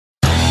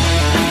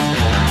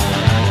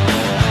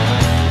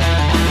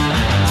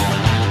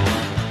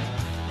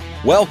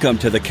Welcome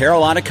to the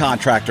Carolina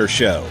Contractor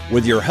Show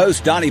with your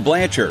host, Donnie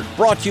Blanchard,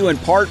 brought to you in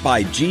part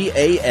by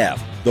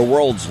GAF, the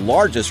world's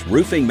largest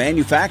roofing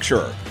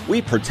manufacturer.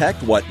 We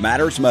protect what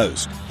matters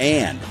most.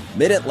 And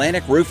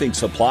Mid-Atlantic Roofing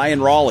Supply in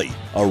Raleigh,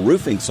 a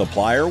roofing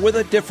supplier with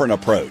a different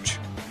approach.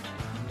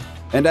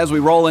 And as we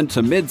roll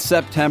into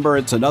mid-September,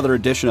 it's another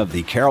edition of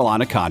the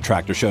Carolina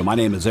Contractor Show. My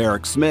name is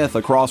Eric Smith.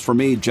 Across from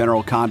me,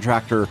 general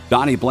contractor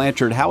Donnie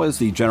Blanchard. How is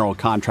the general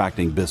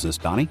contracting business,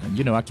 Donnie?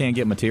 I can't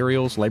get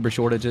materials, labor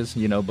shortages,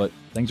 but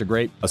things are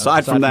great.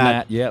 Aside from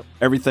that, yep.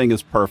 Everything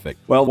is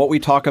perfect. Well, what we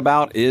talk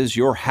about is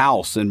your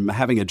house, and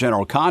having a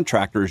general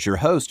contractor as your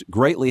host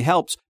greatly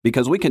helps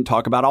because we can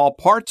talk about all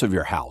parts of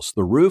your house: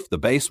 the roof, the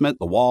basement,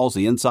 the walls,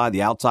 the inside,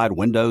 the outside,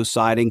 windows,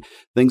 siding,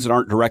 things that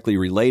aren't directly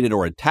related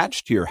or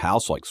attached to your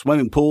house, like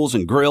swimming pools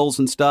and grills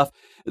and stuff.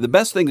 The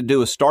best thing to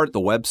do is start at the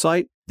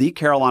website,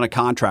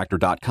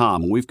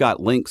 thecarolinacontractor.com. We've got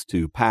links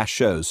to past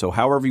shows. So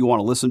however you want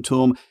to listen to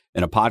them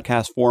in a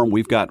podcast form,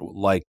 we've got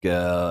like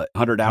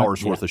 100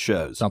 hours worth of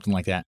shows. Something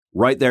like that.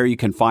 Right there, you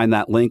can find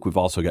that link. We've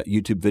also got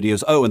YouTube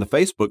videos. Oh, and the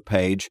Facebook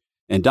page.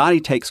 And Donnie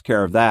takes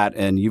care of that.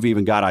 And you've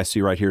even got, I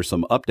see right here,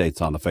 some updates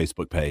on the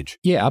Facebook page.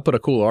 Yeah, I put a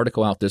cool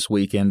article out this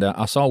week, and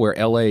I saw where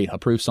LA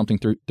approved something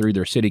through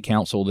their city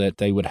council that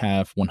they would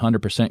have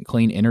 100%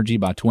 clean energy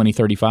by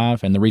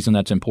 2035. And the reason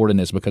that's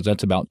important is because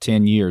that's about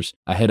 10 years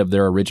ahead of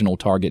their original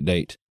target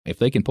date. If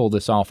they can pull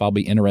this off, I'll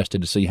be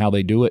interested to see how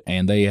they do it.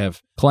 And they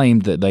have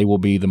claimed that they will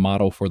be the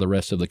model for the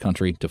rest of the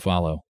country to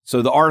follow.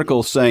 So the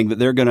article is saying that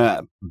they're going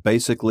to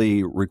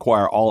basically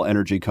require all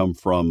energy come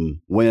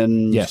from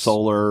wind,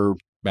 solar,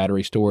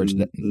 battery storage,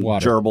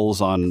 water. Gerbils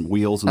on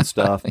wheels and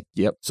stuff.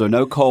 Yep. So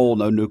no coal,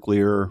 no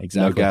nuclear,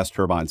 exactly. No gas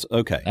turbines.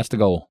 Okay. That's the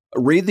goal.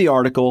 Read the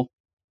article,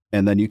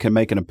 and then you can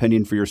make an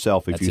opinion for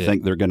yourself if you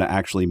think they're going to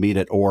actually meet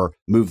it or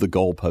move the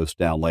goalpost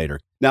down later.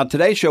 Now,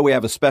 today's show, we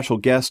have a special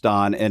guest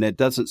on, and it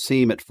doesn't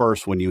seem at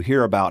first when you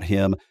hear about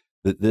him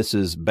that this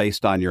is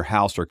based on your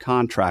house or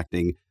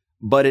contracting,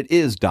 but it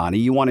is, Donnie.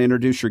 You want to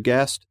introduce your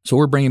guest? So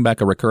we're bringing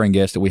back a recurring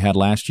guest that we had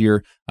last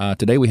year.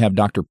 Today we have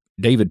Dr.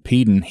 David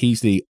Peden.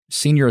 He's the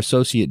Senior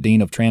Associate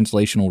Dean of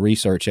Translational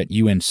Research at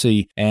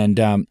UNC.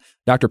 And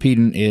Dr.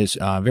 Peden is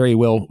very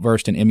well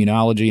versed in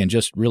immunology and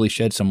just really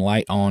shed some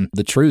light on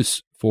the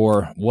truths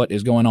for what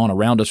is going on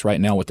around us right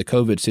now with the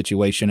COVID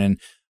situation. And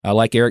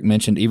like Eric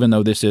mentioned, even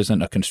though this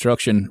isn't a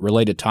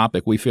construction-related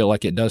topic, we feel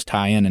like it does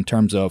tie in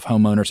terms of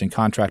homeowners and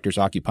contractors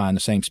occupying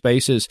the same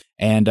spaces.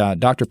 And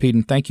Dr.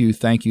 Peden, thank you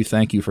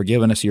for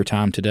giving us your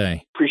time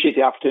today. Appreciate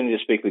the opportunity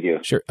to speak with you.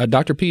 Sure.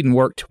 Dr. Peden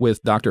worked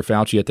with Dr.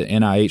 Fauci at the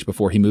NIH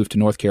before he moved to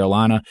North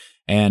Carolina.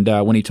 And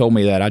when he told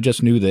me that, I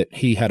just knew that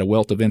he had a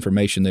wealth of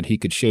information that he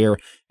could share.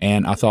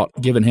 And I thought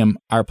giving him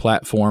our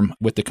platform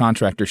with the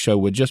Contractor Show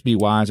would just be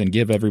wise and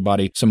give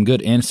everybody some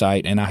good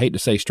insight. And I hate to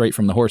say straight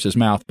from the horse's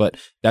mouth, but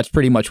that's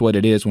pretty much what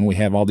it is when we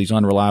have all these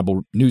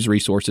unreliable news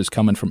resources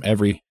coming from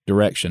every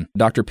direction.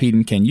 Dr.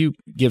 Peden, can you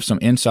give some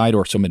insight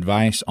or some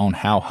advice on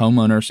how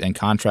homeowners and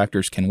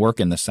contractors can work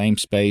in the same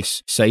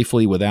space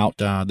safely without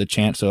the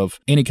chance of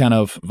any kind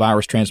of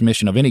virus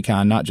transmission of any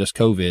kind, not just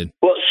COVID?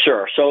 Well,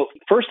 sure. So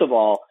first of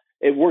all,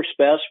 it works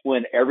best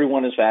when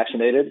everyone is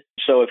vaccinated.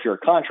 So if you're a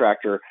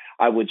contractor,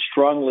 I would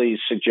strongly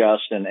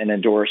suggest and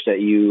endorse that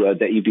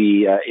you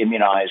be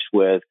immunized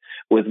with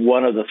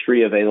one of the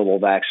three available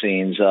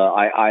vaccines,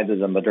 either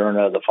the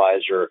Moderna, the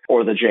Pfizer,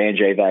 or the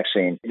J&J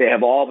vaccine. They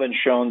have all been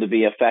shown to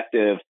be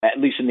effective, at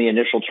least in the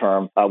initial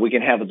term. We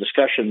can have a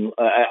discussion,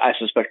 I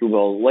suspect we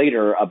will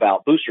later,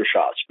 about booster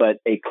shots, but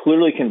it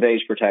clearly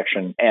conveys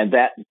protection, and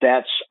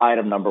that's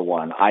item number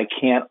one. I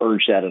can't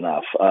urge that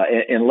enough.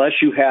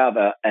 Unless you have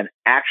an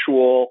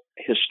actual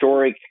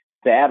historic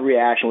bad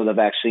reaction with a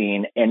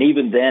vaccine, and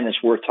even then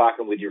it's worth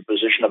talking with your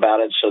physician about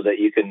it so that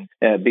you can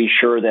be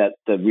sure that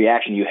the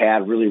reaction you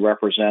had really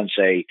represents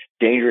a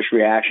dangerous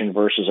reaction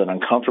versus an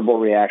uncomfortable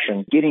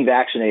reaction. Getting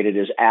vaccinated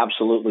is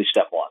absolutely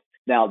step one.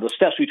 Now, the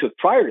steps we took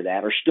prior to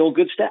that are still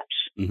good steps.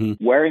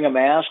 Mm-hmm. Wearing a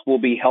mask will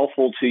be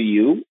helpful to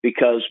you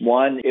because,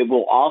 one, it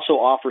will also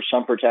offer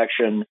some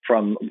protection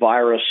from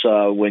virus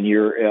when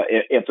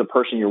if the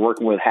person you're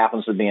working with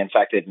happens to be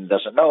infected and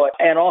doesn't know it.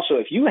 And also,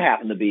 if you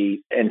happen to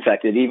be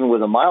infected, even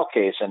with a mild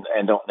case and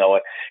don't know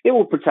it, it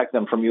will protect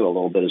them from you a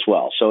little bit as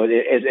well. So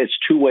it's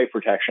two-way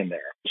protection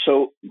there.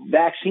 So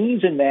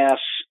vaccines and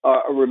masks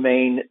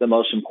remain the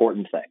most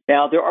important thing.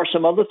 Now, there are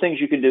some other things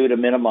you can do to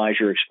minimize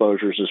your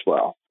exposures as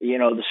well.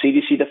 The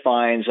CDC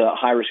defines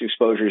high-risk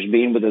exposures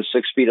being within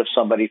 6 feet of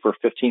somebody for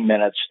 15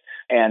 minutes,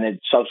 and it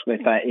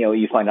subsequently,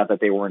 you find out that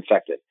they were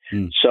infected.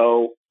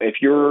 So if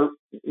you're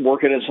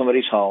working in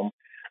somebody's home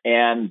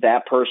and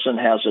that person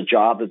has a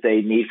job that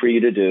they need for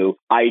you to do,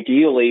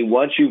 ideally,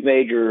 once you've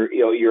made your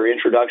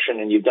introduction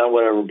and you've done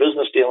whatever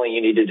business dealing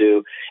you need to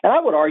do, and I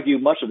would argue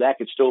much of that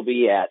could still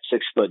be at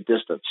 6 foot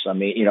distance. I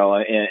mean,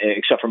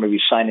 except for maybe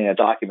signing a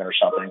document or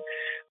something.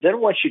 Then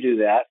once you do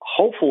that,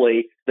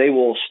 hopefully they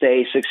will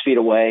stay 6 feet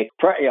away.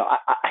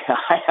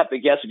 I have to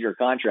guess if you're a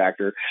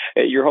contractor,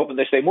 you're hoping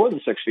they stay more than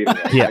 6 feet away.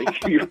 Yeah,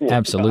 right?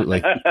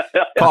 absolutely.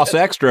 Costs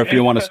extra if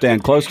you want to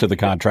stand close to the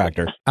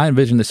contractor. I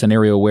envision the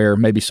scenario where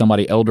maybe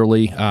somebody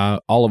elderly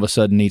all of a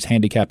sudden needs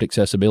handicapped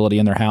accessibility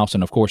in their house.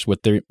 And of course,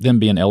 with them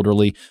being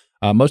elderly,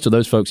 most of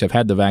those folks have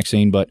had the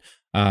vaccine, but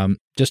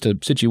just a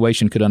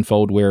situation could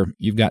unfold where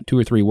you've got 2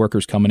 or 3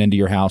 workers coming into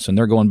your house and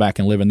they're going back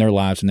and living their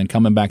lives and then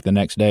coming back the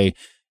next day.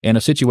 In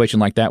a situation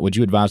like that, would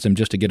you advise them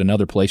just to get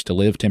another place to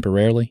live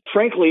temporarily?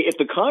 Frankly, if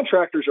the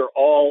contractors are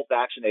all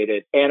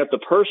vaccinated and if the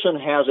person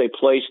has a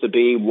place to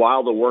be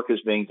while the work is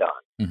being done,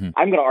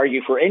 I'm going to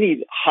argue for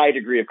any high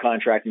degree of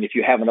contracting, if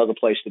you have another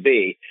place to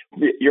be,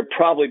 you're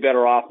probably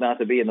better off not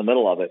to be in the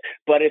middle of it.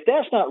 But if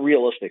that's not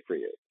realistic for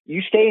you,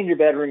 you stay in your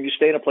bedroom, you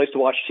stay in a place to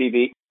watch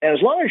TV, and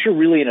as long as you're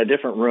really in a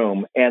different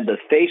room and the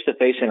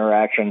face-to-face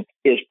interaction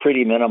is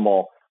pretty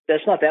minimal,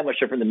 that's not that much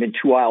different than being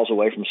 2 aisles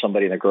away from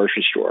somebody in a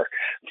grocery store.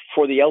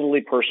 For the elderly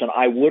person,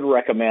 I would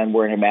recommend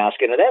wearing a mask,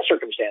 and in that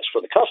circumstance,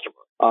 for the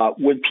customer.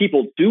 When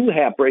people do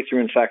have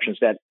breakthrough infections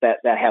that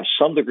have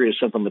some degree of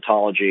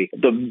symptomatology,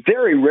 the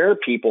very rare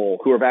people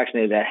who are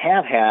vaccinated that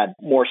have had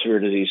more severe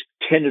disease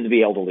tended to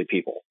be elderly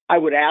people. I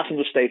would ask them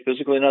to stay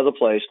physically in another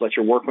place, let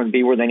your workmen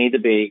be where they need to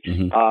be.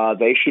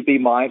 They should be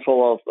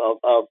mindful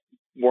of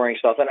wearing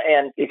stuff.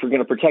 And if you're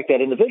going to protect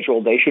that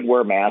individual, they should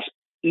wear masks,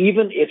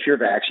 even if you're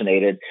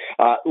vaccinated.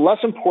 Less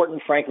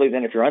important, frankly,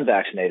 than if you're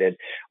unvaccinated.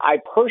 I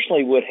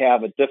personally would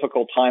have a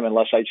difficult time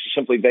unless I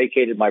simply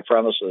vacated my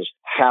premises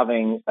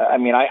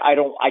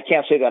I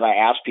can't say that I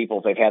ask people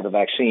if they've had the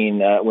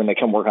vaccine when they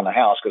come work on the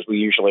house, because we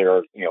usually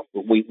are,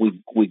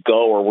 we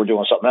go or we're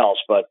doing something else.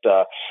 But,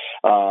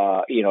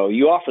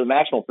 you offer the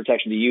maximal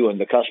protection to you and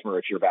the customer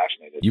if you're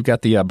vaccinated. You've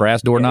got the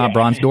brass doorknob,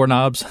 bronze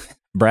doorknobs.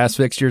 Brass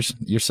fixtures,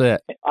 you're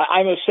set.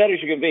 I'm as set as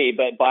you can be,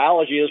 but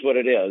biology is what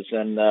it is.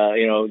 And,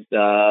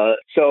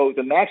 so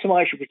to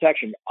maximize your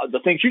protection, the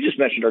things you just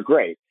mentioned are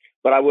great,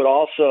 but I would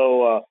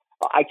also,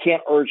 I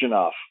can't urge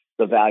enough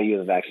the value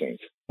of the vaccines.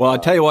 Well, I'll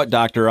tell you what,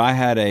 Doctor, I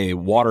had a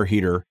water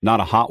heater, not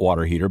a hot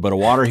water heater, but a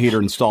water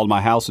heater installed in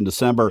my house in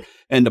December.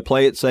 And to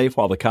play it safe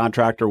while the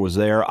contractor was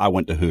there, I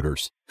went to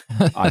Hooters.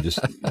 I just...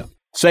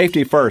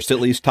 Safety first, at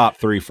least top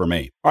 3 for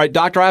me. All right,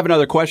 Doctor, I have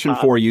another question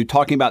for you.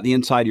 Talking about the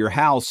inside of your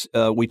house,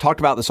 we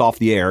talked about this off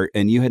the air,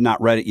 and you had not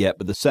read it yet,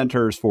 but the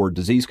Centers for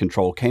Disease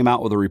Control came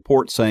out with a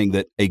report saying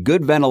that a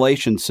good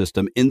ventilation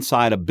system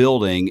inside a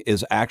building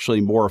is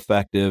actually more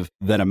effective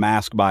than a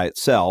mask by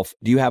itself.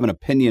 Do you have an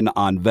opinion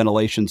on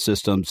ventilation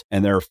systems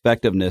and their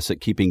effectiveness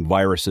at keeping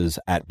viruses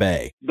at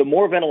bay? The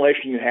more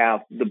ventilation you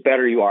have, the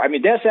better you are. I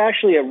mean, that's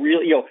actually a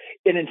real,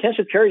 in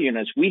intensive care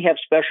units, we have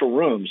special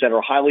rooms that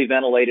are highly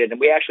ventilated, and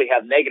we actually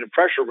have negative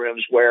pressure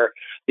rooms where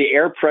the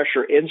air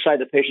pressure inside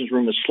the patient's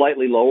room is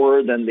slightly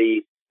lower than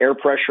the air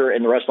pressure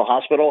in the rest of the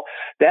hospital.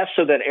 That's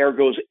so that air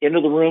goes into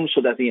the room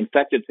so that the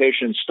infected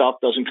patient's stuff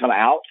doesn't come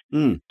out.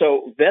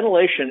 So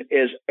ventilation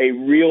is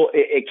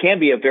it can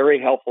be a very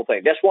helpful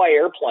thing. That's why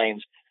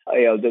airplanes,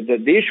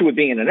 the issue with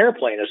being in an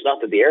airplane is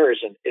not that the air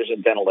isn't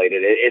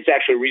ventilated. It's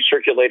actually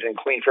recirculated and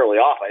cleaned fairly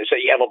often. So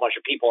you have a bunch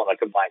of people in a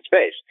confined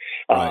space.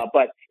 Right.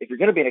 But if you're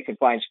going to be in a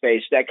confined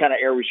space, that kind of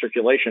air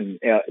recirculation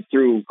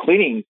through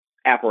cleaning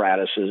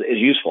apparatus is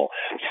useful.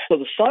 So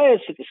the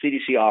science that the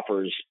CDC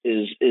offers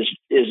is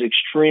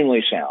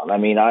extremely sound. I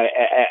mean, I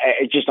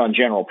just on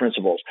general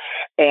principles.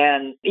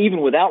 And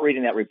even without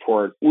reading that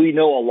report, we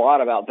know a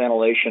lot about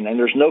ventilation, and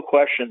there's no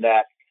question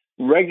that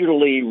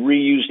regularly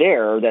reused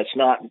air that's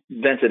not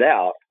vented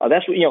out.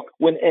 That's what,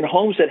 when in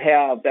homes that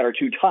are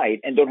too tight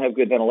and don't have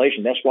good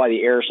ventilation, that's why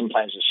the air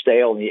sometimes is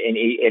stale and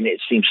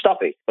it seems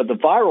stuffy. But the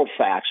viral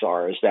facts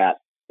is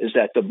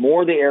that the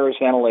more the air is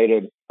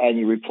ventilated and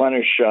you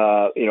replenish,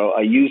 a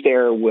used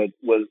air with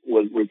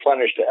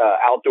replenished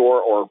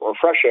outdoor or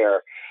fresh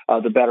air,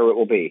 the better it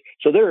will be.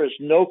 So there is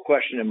no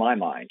question in my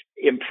mind,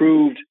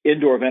 improved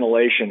indoor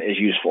ventilation is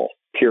useful,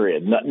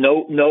 period.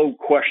 No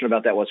question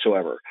about that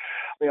whatsoever.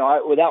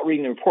 Without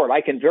reading the report,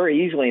 I can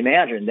very easily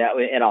imagine that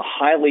in a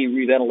highly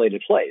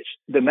reventilated place,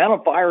 the amount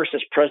of virus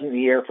that's present in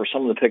the air for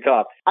someone to pick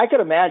up, I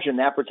could imagine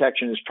that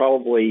protection is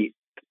probably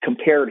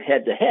compared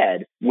head to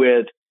head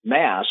with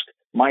mask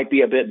might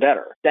be a bit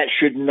better. That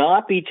should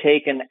not be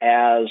taken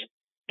as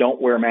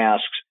don't wear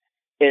masks,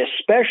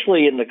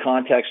 especially in the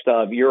context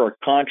of you're a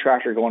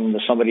contractor going into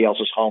somebody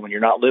else's home and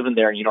you're not living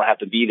there and you don't have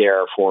to be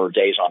there for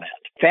days on end.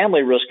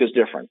 Family risk is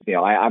different.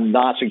 I'm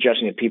not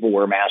suggesting that people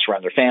wear masks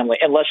around their family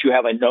unless you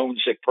have a known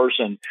sick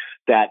person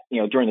that,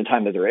 during the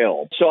time that they're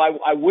ill. So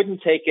I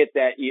wouldn't take it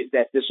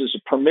that this is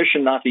a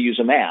permission not to use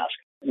a mask.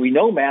 We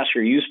know masks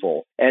are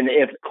useful, and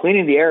if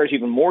cleaning the air is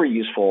even more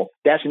useful,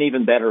 that's an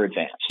even better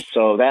advance.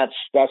 So that's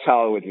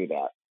how I would do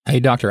that. Hey,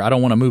 Doctor, I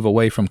don't want to move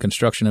away from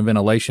construction and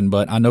ventilation,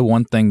 but I know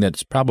one thing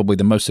that's probably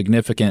the most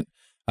significant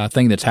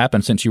thing that's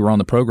happened since you were on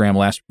the program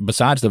last,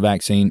 besides the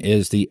vaccine,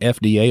 is the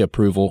FDA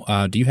approval.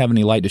 Do you have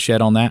any light to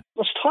shed on that?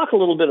 Let's talk a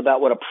little bit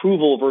about what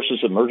approval versus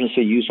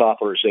emergency use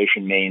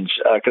authorization means,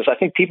 because I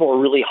think people are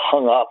really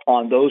hung up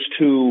on those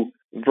two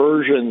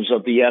versions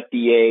of the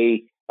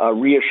FDA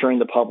reassuring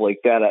the public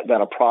that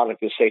a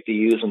product is safe to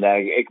use and that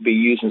it can be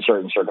used in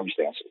certain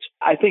circumstances.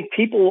 I think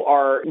people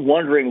are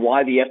wondering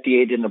why the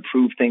FDA didn't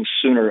approve things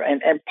sooner.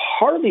 And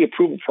part of the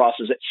approval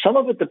process, some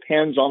of it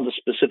depends on the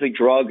specific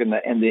drug and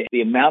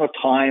the amount of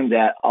time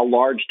that a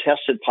large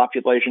tested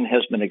population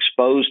has been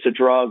exposed to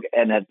drug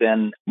and have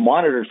been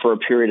monitored for a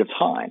period of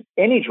time.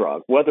 Any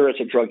drug, whether it's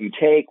a drug you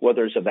take,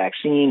 whether it's a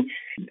vaccine,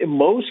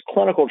 most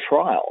clinical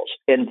trials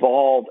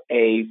involve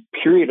a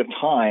period of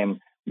time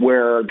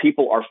where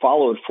people are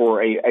followed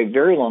for a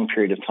very long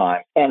period of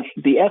time. And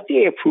the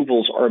FDA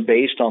approvals are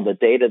based on the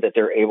data that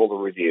they're able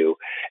to review.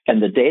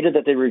 And the data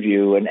that they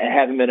review, and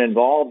having been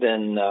involved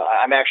in,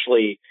 I'm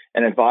actually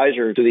an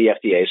advisor to the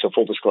FDA, so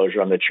full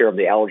disclosure, I'm the chair of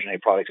the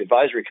Allergen Products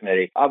Advisory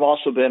Committee. I've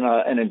also been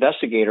an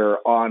investigator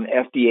on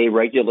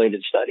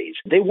FDA-regulated studies.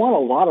 They want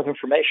a lot of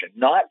information,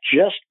 not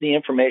just the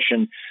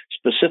information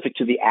specific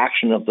to the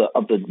action of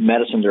the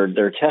medicine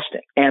they're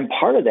testing. And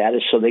part of that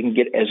is so they can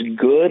get as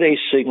good a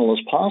signal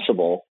as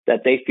possible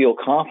that they feel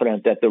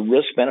confident that the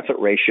risk-benefit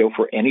ratio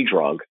for any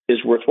drug is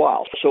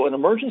worthwhile. So an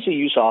emergency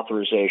use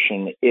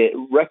authorization, it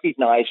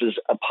recognizes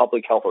a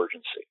public health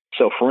urgency.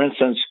 So for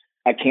instance,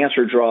 a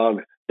cancer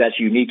drug that's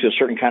unique to a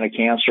certain kind of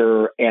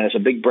cancer and it's a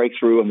big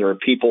breakthrough, and there are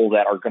people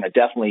that are going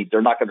to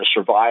they're not going to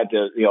survive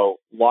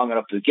long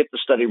enough to get the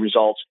study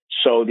results.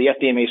 So the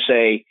FDA may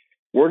say,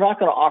 we're not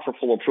going to offer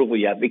full approval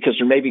yet because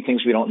there may be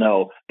things we don't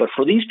know. But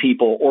for these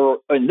people, or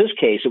in this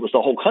case, it was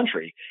the whole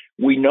country,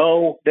 we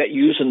know that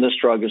using this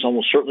drug is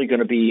almost certainly going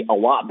to be a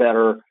lot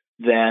better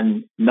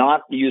than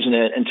not using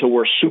it until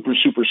we're super,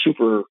 super,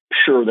 super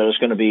sure that it's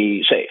going to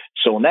be safe.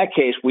 So in that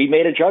case, we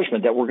made a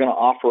judgment that we're going to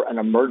offer an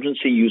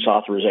emergency use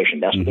authorization.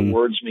 That's what the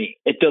words mean.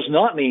 It does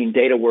not mean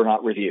data were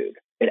not reviewed.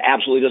 It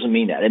absolutely doesn't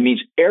mean that. It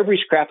means every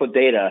scrap of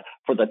data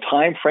for the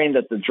time frame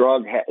that the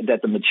drug,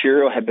 that the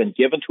material had been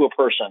given to a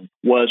person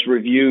was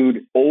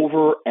reviewed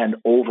over and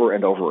over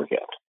and over again.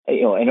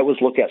 And it was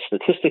looked at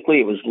statistically.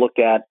 It was looked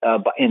at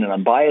in an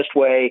unbiased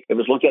way. It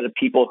was looked at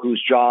people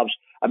whose jobs.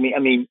 I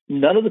mean,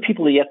 none of the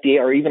people at the FDA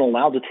are even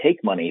allowed to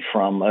take money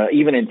from,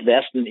 even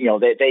invest in.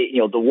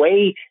 The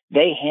way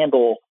they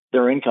handle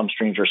their income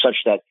streams are such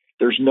that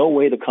there's no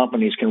way the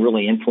companies can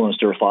really influence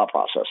their thought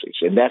processes.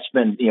 And that's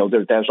been,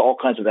 there's all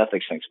kinds of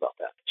ethics things about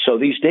that. So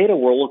these data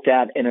were looked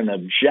at in an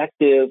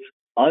objective,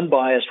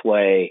 unbiased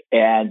way.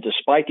 And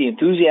despite the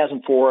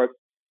enthusiasm for it,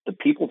 the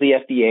people at the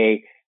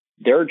FDA,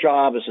 their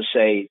job is to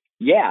say,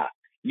 yeah,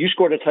 you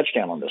scored a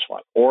touchdown on this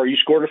one, or you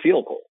scored a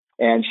field goal.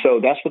 And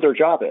so that's what their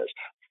job is.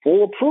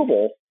 Full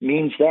approval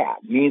means that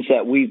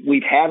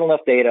we've had enough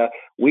data.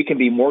 We can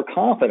be more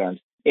confident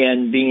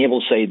in being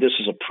able to say this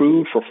is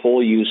approved for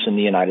full use in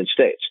the United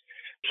States.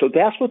 So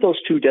that's what those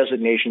two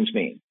designations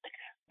mean.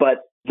 But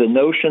the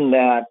notion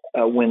that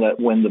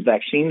when the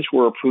vaccines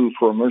were approved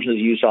for emergency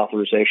use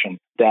authorization,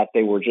 that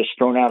they were just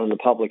thrown out in the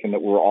public and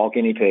that we're all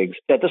guinea pigs,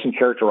 that doesn't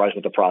characterize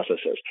what the process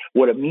is.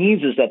 What it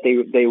means is that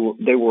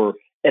they were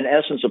in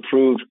essence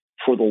approved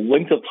for the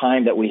length of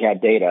time that we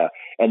had data,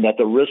 and that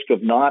the risk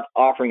of not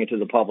offering it to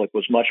the public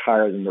was much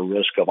higher than the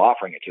risk of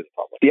offering it to the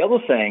public. The other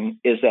thing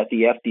is that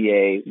the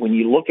FDA, when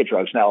you look at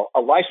drugs, now a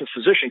licensed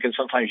physician can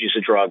sometimes use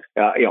a drug,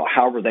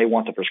 however they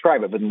want to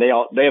prescribe it, but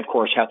they of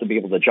course have to be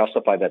able to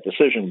justify that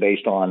decision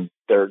based on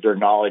their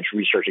knowledge,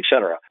 research, et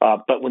cetera.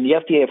 But when the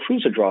FDA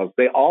approves a drug,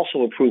 they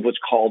also approve what's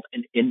called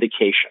an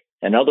indication.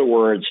 In other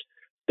words,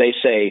 they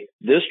say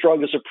this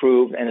drug is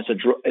approved and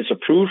it's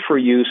approved for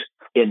use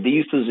in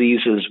these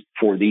diseases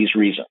for these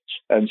reasons.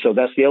 And so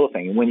that's the other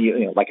thing. And when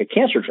like a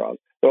cancer drug,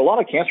 there are a lot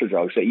of cancer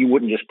drugs that you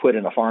wouldn't just put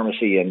in a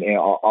pharmacy and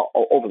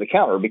over the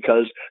counter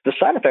because the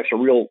side effects are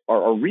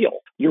real.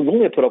 You're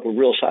willing to put up with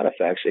real side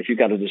effects if you've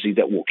got a disease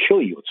that will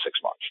kill you in 6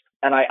 months.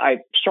 And I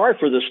sorry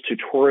for this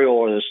tutorial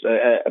or this,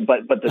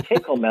 but the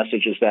take-home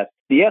message is that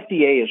the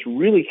FDA is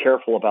really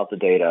careful about the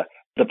data.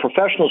 The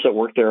professionals that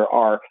work there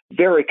are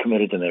very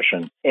committed to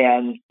mission.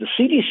 And the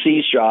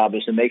CDC's job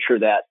is to make sure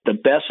that the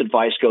best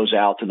advice goes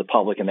out to the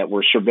public and that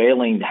we're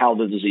surveilling how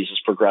the disease is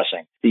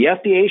progressing. The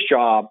FDA's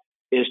job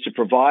is to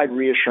provide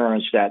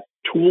reassurance that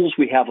tools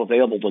we have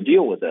available to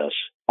deal with this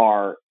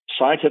are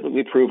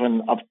scientifically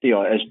proven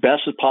as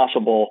best as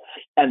possible,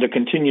 and to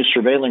continue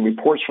surveilling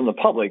reports from the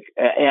public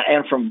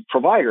and from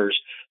providers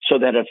so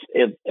that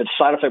if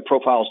side effect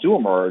profiles do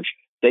emerge,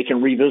 they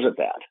can revisit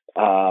that.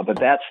 But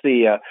that's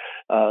the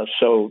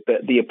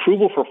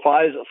approval for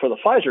the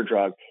Pfizer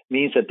drug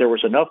means that there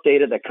was enough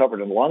data that covered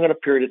a long enough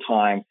period of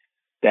time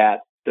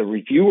that the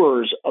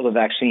reviewers of the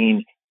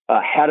vaccine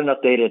had enough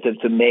data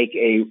to make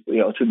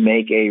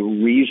a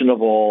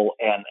reasonable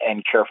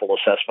and careful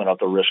assessment of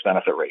the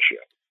risk-benefit ratio.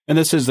 And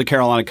this is the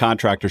Carolina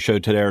Contractor Show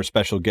today. Our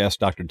special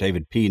guest, Dr.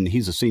 David Peden.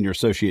 He's a Senior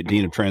Associate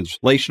Dean of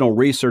Translational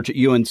Research at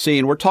UNC.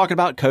 And we're talking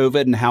about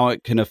COVID and how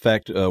it can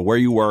affect where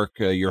you work,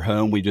 your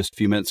home. We just a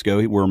few minutes ago,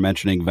 we were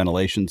mentioning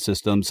ventilation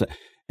systems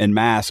and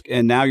masks.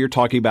 And now you're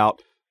talking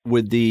about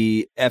with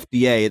the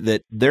FDA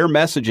that their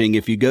messaging,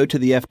 if you go to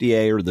the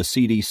FDA or the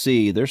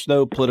CDC, there's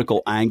no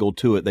political angle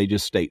to it. They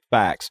just state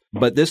facts.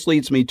 But this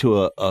leads me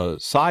to a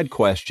side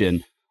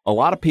question. A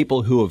lot of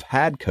people who have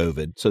had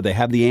COVID, so they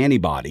have the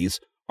antibodies,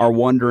 are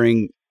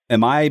wondering,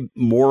 am I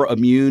more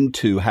immune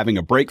to having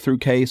a breakthrough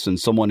case than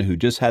someone who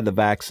just had the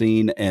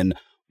vaccine? And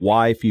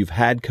why, if you've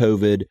had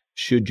COVID,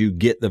 should you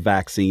get the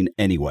vaccine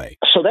anyway?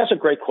 So that's a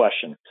great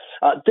question.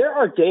 There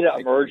are data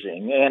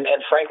emerging, and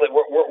frankly,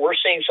 we're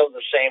seeing some of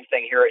the same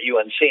thing here at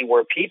UNC,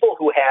 where people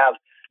who have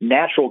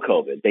natural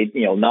COVID, they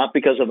not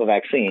because of a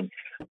vaccine,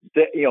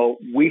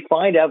 we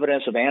find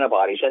evidence of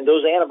antibodies, and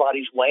those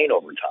antibodies wane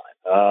over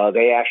time.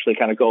 They actually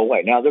kind of go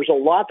away. Now, there's a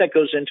lot that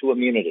goes into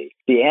immunity.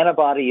 The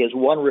antibody is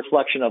one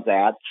reflection of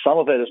that. Some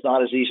of it is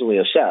not as easily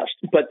assessed.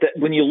 But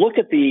when you look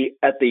at the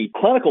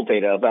clinical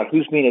data about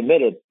who's being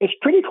admitted, it's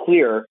pretty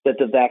clear that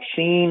the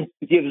vaccine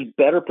gives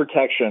better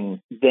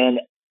protection than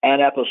an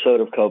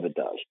episode of COVID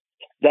does.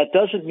 That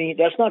doesn't mean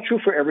that's not true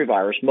for every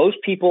virus. Most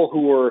people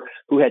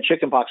who had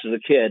chickenpox as a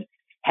kid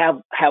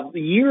have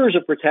years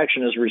of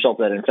protection as a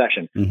result of that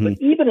infection. Mm-hmm. But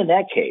even in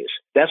that case,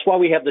 that's why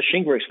we have the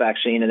Shingrix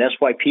vaccine, and that's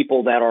why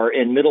people that are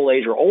in middle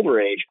age or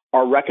older age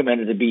are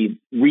recommended to be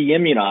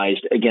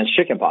re-immunized against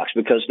chickenpox,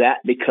 because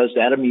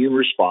that immune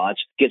response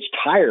gets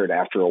tired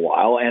after a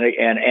while, and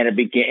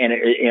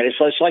it's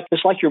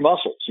like your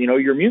muscles.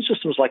 Your immune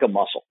system is like a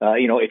muscle.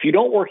 If you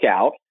don't work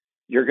out,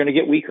 you're going to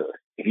get weaker.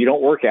 If you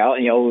don't work out,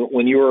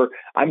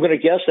 I'm going to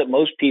guess that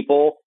most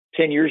people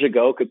 10 years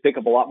ago could pick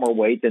up a lot more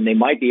weight than they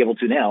might be able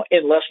to now,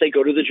 unless they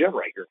go to the gym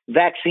regularly.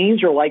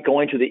 Vaccines are like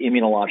going to the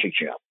immunologic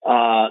gym.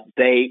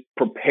 They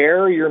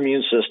prepare your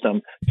immune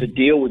system to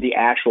deal with the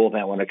actual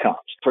event when it comes.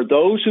 For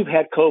those who've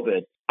had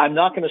COVID, I'm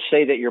not going to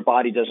say that your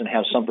body doesn't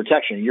have some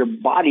protection. Your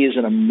body is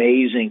an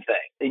amazing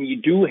thing, and you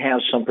do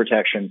have some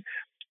protection.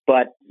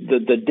 But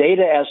the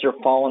data as they're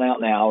falling out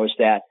now is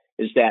that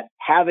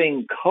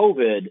having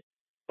COVID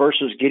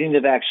versus getting the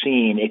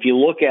vaccine, if you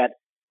look at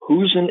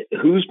who's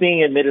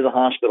being admitted to the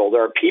hospital,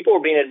 there are people who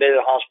are being admitted to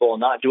the hospital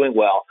and not doing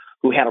well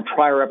who had a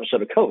prior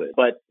episode of COVID.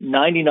 But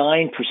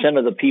 99%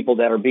 of the people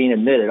that are being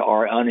admitted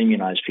are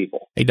unimmunized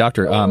people. Hey,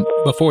 Doctor,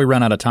 before we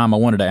run out of time, I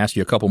wanted to ask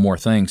you a couple more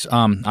things.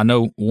 I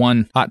know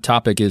one hot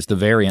topic is the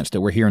variants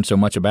that we're hearing so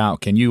much about.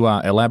 Can you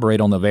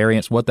elaborate on the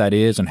variants, what that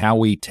is, and how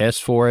we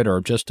test for it,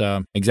 or just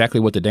exactly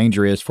what the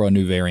danger is for a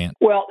new variant?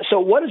 Well, so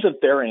what is a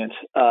variant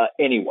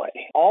anyway?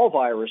 All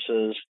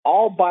viruses,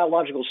 all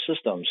biological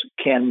systems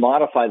can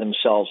modify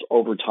themselves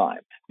over time.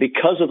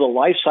 Because of the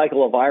life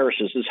cycle of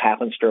viruses, this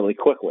happens fairly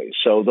quickly.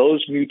 So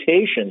those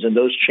mutations and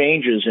those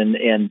changes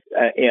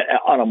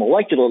on a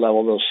molecular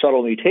level, those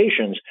subtle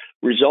mutations,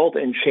 result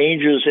in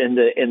changes in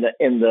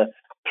the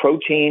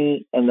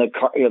protein and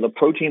the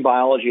protein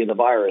biology of the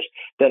virus,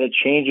 that it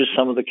changes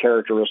some of the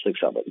characteristics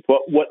of it.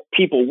 But what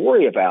people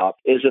worry about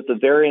is that the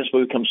variants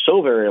will become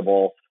so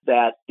variable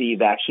that the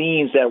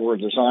vaccines that were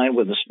designed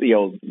with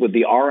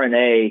the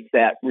RNA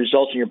that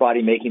results in your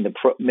body making the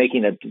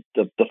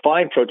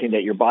fine protein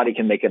that your body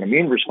can make an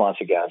immune response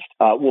against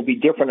will be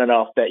different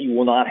enough that you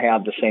will not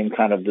have the same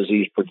kind of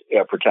disease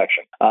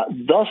protection.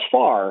 Thus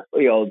far,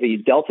 the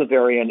Delta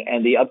variant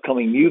and the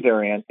upcoming Mu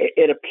variant,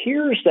 it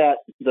appears that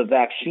the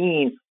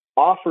vaccine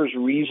offers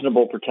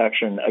reasonable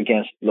protection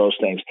against those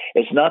things.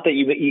 It's not that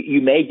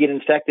you may get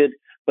infected,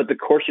 but the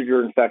course of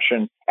your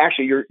infection,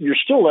 actually, you're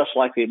still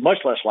much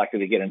less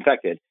likely to get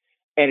infected.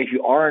 And if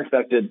you are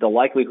infected, the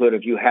likelihood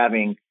of you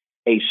having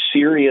a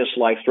serious,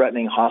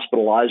 life-threatening,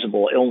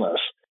 hospitalizable illness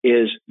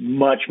is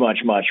much, much,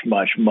 much,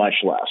 much, much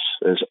less.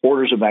 There's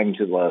orders of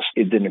magnitude less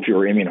than if you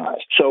were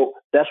immunized. So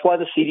that's why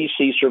the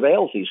CDC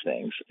surveils these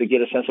things, to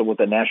get a sense of what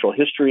the natural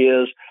history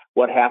is,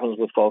 what happens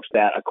with folks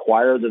that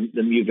acquire the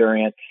Mu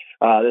variant.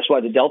 That's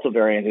why the Delta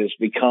variant is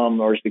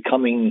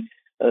becoming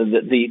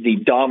the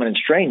dominant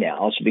strain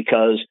now. It's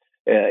because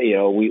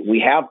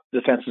we have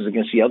defenses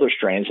against the other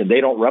strains, and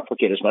they don't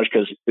replicate as much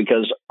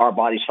because our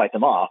bodies fight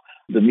them off.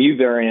 The Mu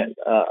variant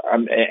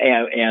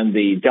and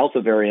the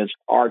Delta variants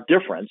are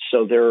different,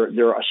 so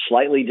they're a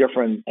slightly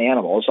different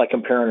animal. It's like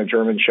comparing a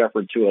German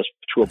Shepherd to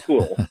a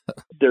poodle.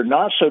 They're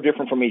not so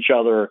different from each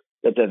other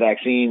that the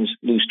vaccines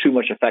lose too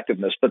much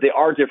effectiveness, but they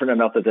are different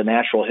enough that the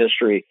natural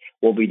history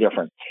will be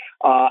different.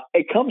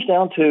 It comes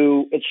down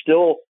to it's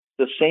still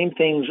the same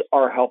things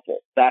are helpful.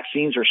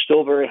 Vaccines are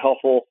still very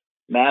helpful.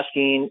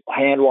 Masking,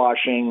 hand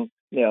washing,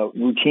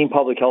 routine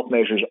public health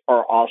measures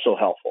are also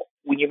helpful.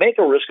 When you make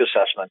a risk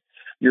assessment,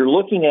 you're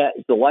looking at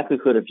the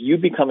likelihood of you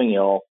becoming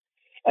ill,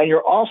 and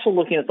you're also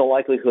looking at the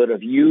likelihood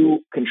of you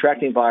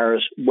contracting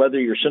virus, whether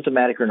you're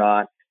symptomatic or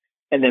not,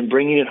 and then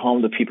bringing it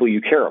home to people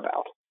you care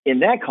about. In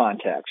that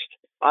context,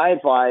 I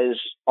advise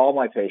all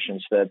my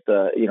patients that,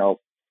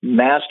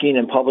 masking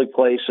in public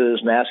places,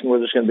 masking where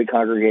there's going to be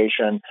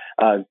congregation,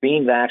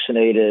 being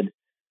vaccinated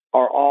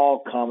are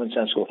all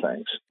commonsensical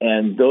things.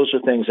 And those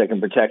are things that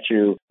can protect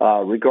you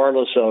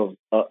regardless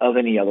of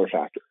any other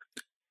factor.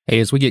 Hey,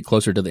 as we get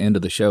closer to the end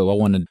of the show, I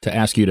wanted to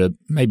ask you to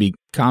maybe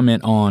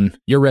comment on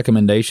your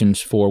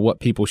recommendations for what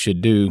people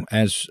should do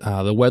as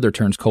the weather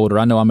turns colder.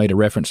 I know I made a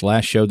reference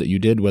last show that you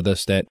did with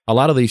us that a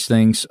lot of these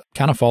things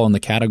kind of fall in the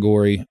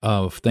category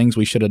of things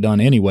we should have done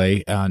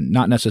anyway,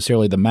 not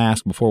necessarily the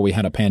mask before we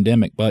had a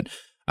pandemic, but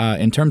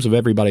in terms of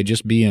everybody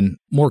just being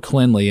more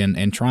cleanly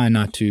and trying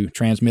not to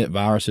transmit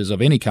viruses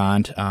of any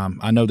kind.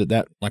 I know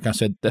that, like I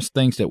said, that's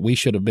things that we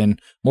should have been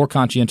more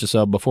conscientious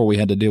of before we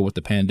had to deal with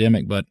the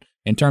pandemic. But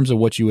in terms of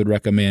what you would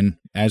recommend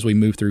as we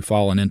move through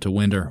fall and into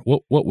winter,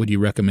 what would you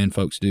recommend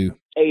folks do?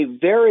 A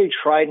very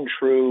tried and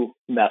true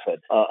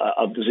method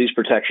of disease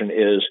protection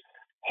is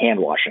hand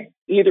washing.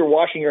 Either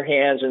washing your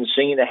hands and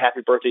singing the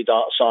happy birthday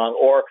song,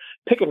 or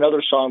pick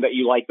another song that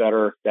you like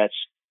better that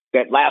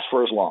lasts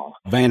for as long.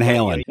 Van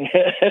Halen.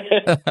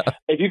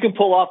 If you can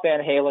pull off Van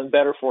Halen,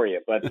 better for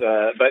you. But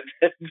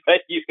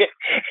you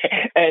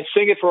and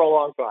sing it for a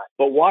long time.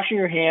 But washing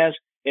your hands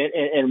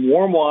in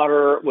warm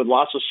water with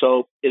lots of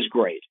soap is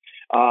great.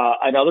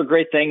 Another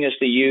great thing is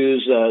to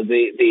use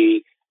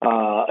the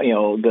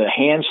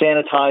hand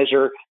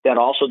sanitizer that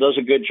also does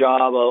a good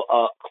job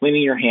of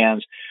cleaning your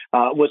hands.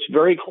 What's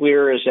very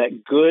clear is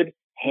that good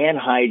hand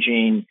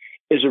hygiene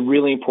is a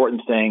really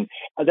important thing.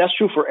 That's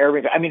true for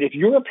everything. I mean, if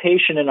you're a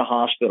patient in a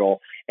hospital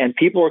and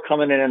people are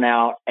coming in and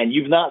out and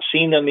you've not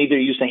seen them either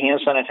use the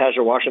hand sanitizer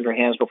or washing their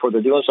hands before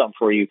they're doing something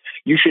for you,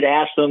 you should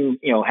ask them,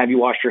 have you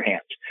washed your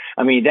hands?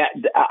 I mean,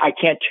 I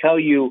can't tell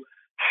you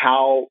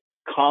how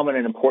common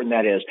and important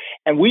that is.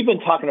 And we've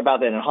been talking about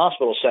that in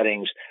hospital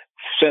settings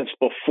since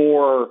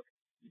before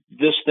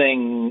this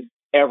thing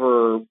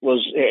ever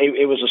was.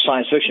 It was a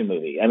science fiction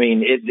movie. I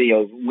mean,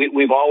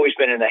 we've always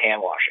been into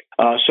hand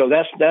washing. So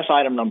that's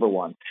item number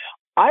one.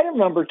 Item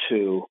number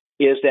two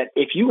is that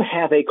if you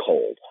have a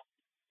cold,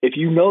 if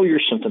you know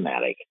you're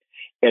symptomatic,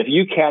 if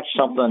you catch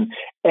something,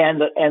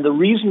 and the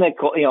reason that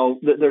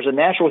there's a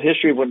natural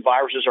history of when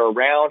viruses are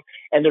around,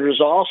 and there is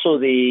also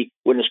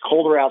when it's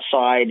colder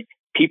outside,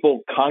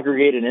 people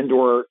congregate in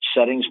indoor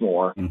settings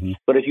more. Mm-hmm.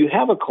 But if you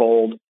have a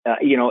cold,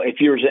 if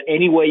there's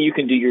any way you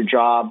can do your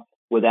job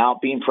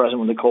without being present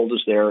when the cold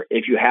is there,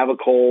 if you have a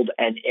cold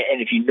and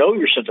if you know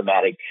you're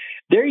symptomatic,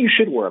 there you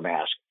should wear a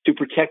mask to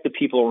protect the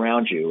people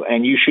around you,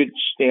 and you should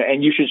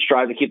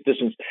strive to keep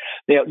distance.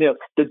 The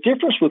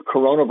difference with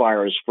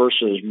coronavirus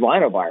versus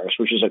rhinovirus,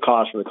 which is a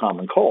cause for the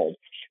common cold,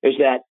 is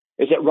that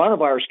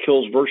rhinovirus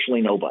kills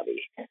virtually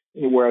nobody,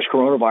 whereas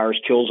coronavirus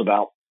kills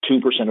about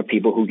 2% of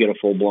people who get a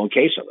full-blown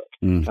case of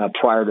it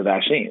prior to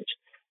vaccines.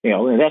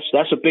 And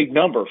that's a big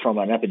number from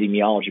an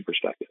epidemiology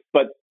perspective.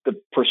 But the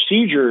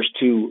procedures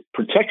to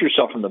protect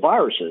yourself from the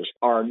viruses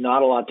are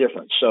not a lot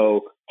different.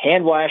 So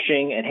hand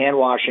washing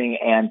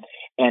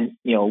and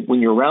when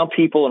you're around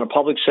people in a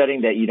public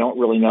setting that you don't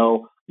really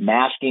know,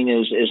 masking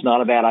is not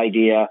a bad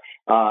idea.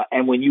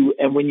 And when you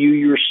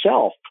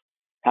yourself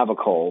have a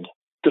cold,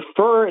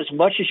 defer as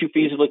much as you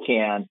feasibly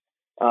can.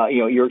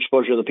 Your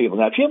exposure to the people.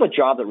 Now, if you have a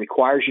job that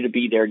requires you to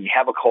be there and you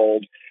have a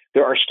cold,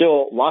 there are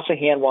still lots of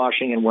hand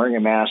washing and wearing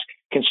a mask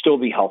can still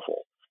be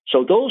helpful.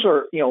 So those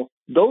are,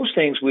 those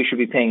things we should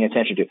be paying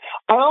attention to.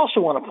 I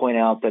also want to point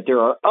out that there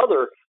are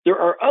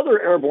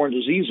other airborne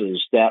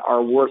diseases that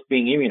are worth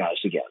being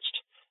immunized against.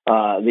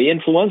 The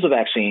influenza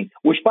vaccine,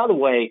 which, by the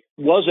way,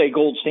 was a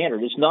gold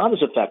standard, is not as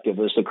effective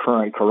as the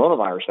current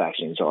coronavirus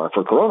vaccines are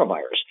for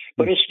coronavirus,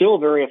 but it's still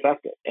very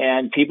effective.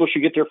 And people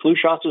should get their flu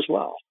shots as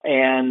well.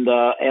 And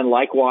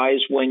likewise,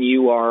 when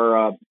you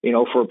are,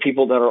 for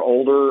people that are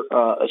older,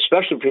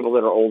 especially people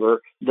that are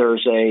older,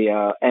 there's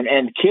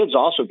and kids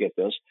also get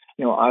this.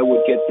 I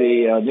would get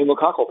the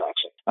pneumococcal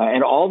vaccine.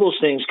 And all those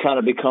things kind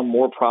of become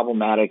more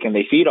problematic, and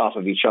they feed off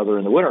of each other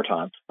in the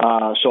wintertime.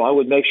 So I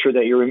would make sure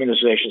that your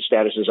immunization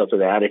status is up to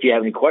that. If you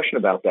have any question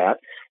about that,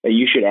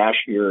 you should ask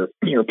your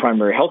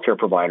primary healthcare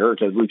provider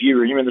to review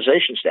your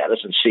immunization status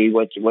and see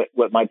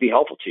what might be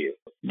helpful to you.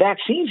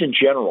 Vaccines in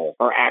general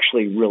are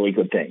actually really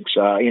good things.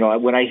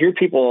 When I hear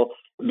people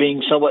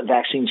being somewhat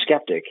vaccine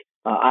skeptic,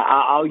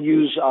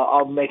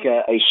 I'll make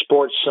a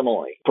sports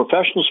simile.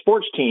 Professional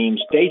sports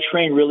teams, they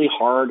train really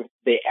hard.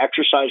 They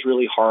exercise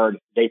really hard.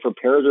 They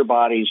prepare their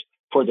bodies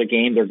for the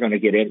game they're going to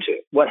get into.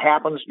 What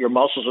happens? Your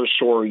muscles are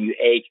sore, you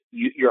ache,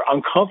 you're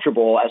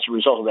uncomfortable as a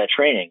result of that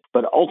training,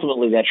 but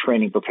ultimately that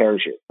training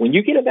prepares you. When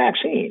you get a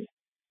vaccine,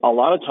 a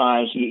lot of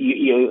times,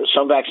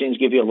 some vaccines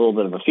give you a little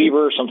bit of a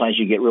fever. Sometimes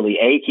you get really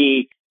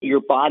achy. Your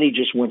body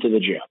just went to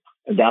the gym.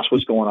 And that's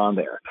what's going on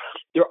there.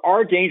 There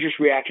are dangerous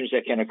reactions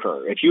that can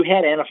occur. If you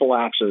had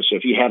anaphylaxis,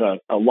 if you had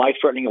a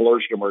life-threatening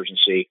allergic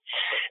emergency,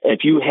 if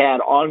you had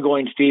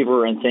ongoing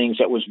fever and things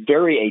that was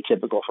very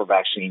atypical for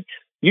vaccine,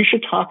 you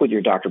should talk with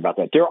your doctor about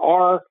that. There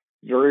are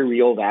very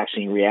real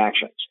vaccine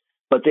reactions,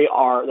 but they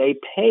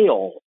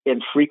pale in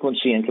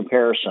frequency in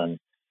comparison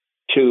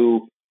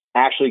to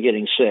actually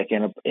getting sick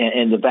and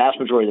the vast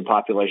majority of the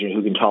population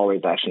who can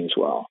tolerate vaccines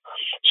well.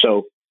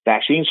 So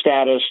vaccine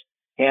status,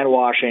 hand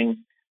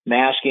washing,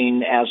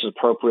 masking as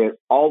appropriate,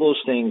 all those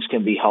things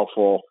can be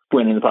helpful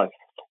when in the public.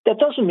 That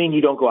doesn't mean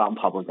you don't go out in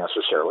public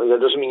necessarily.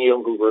 That doesn't mean you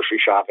don't go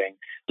grocery shopping.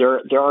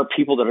 There are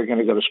people that are going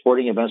to go to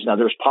sporting events. Now,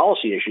 there's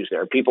policy issues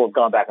there. People have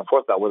gone back and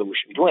forth about whether we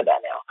should be doing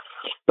that now.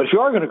 But if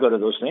you are going to go to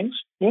those things,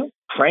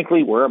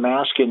 frankly, wear a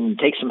mask and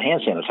take some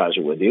hand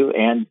sanitizer with you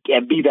and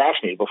be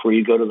vaccinated before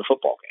you go to the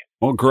football game.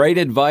 Well, great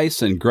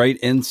advice and great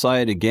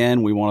insight.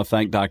 Again, we want to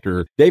thank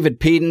Dr. David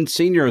Peden,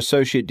 Senior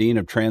Associate Dean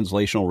of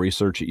Translational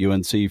Research at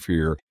UNC, for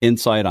your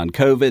insight on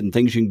COVID and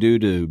things you can do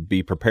to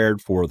be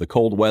prepared for the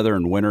cold weather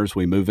and winters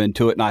we move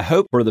into it. And I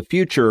hope for the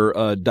future,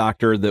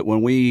 Doctor, that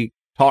when we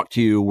talk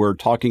to you, we're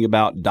talking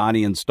about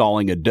Donnie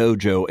installing a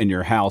dojo in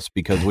your house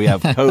because we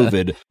have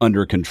COVID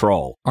under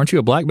control. Aren't you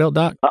a black belt,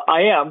 Doc?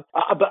 I am,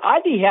 but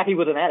I'd be happy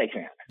with an attic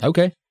fan.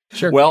 Okay,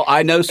 sure. Well,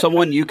 I know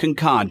someone you can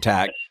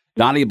contact.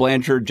 Donnie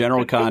Blanchard,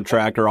 general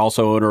contractor,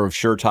 also owner of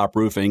SureTop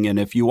Roofing. And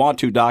if you want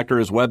to, Doctor,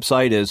 his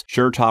website is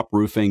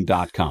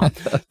SureTopRoofing.com.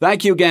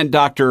 Thank you again,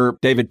 Dr.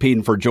 David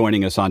Peden, for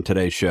joining us on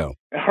today's show.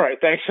 All right.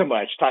 Thanks so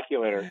much. Talk to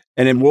you later.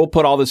 And then we'll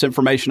put all this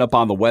information up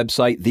on the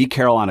website,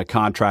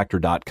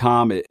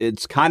 thecarolinacontractor.com.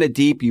 It's kind of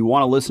deep. You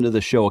want to listen to the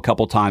show a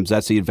couple times.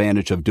 That's the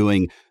advantage of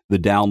doing the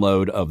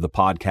download of the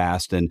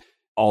podcast and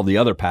all the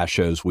other past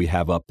shows we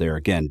have up there.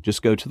 Again,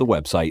 just go to the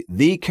website,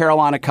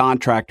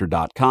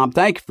 thecarolinacontractor.com.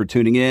 Thank you for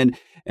tuning in.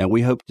 And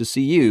we hope to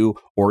see you,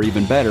 or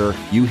even better,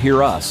 you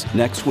hear us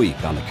next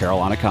week on the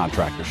Carolina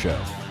Contractor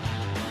Show.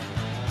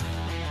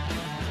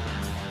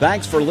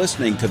 Thanks for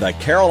listening to the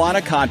Carolina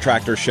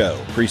Contractor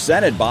Show,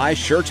 presented by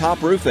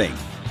SureTop Roofing.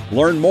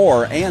 Learn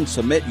more and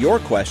submit your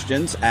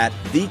questions at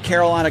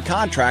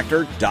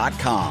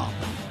thecarolinacontractor.com.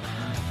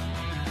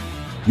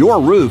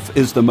 Your roof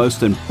is the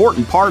most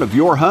important part of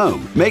your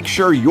home. Make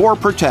sure you're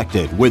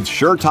protected with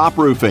SureTop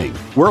Roofing.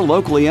 We're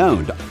locally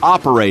owned,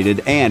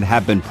 operated, and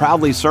have been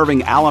proudly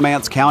serving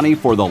Alamance County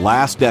for the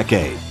last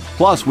decade.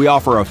 Plus, we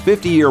offer a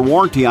 50-year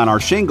warranty on our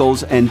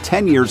shingles and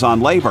 10 years on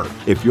labor.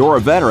 If you're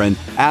a veteran,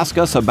 ask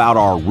us about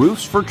our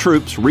Roofs for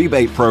Troops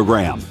rebate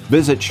program.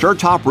 Visit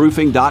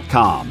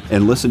SureTopRoofing.com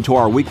and listen to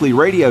our weekly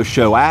radio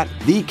show at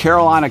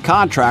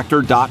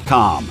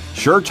thecarolinacontractor.com.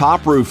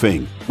 SureTop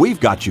Roofing.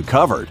 We've got you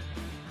covered.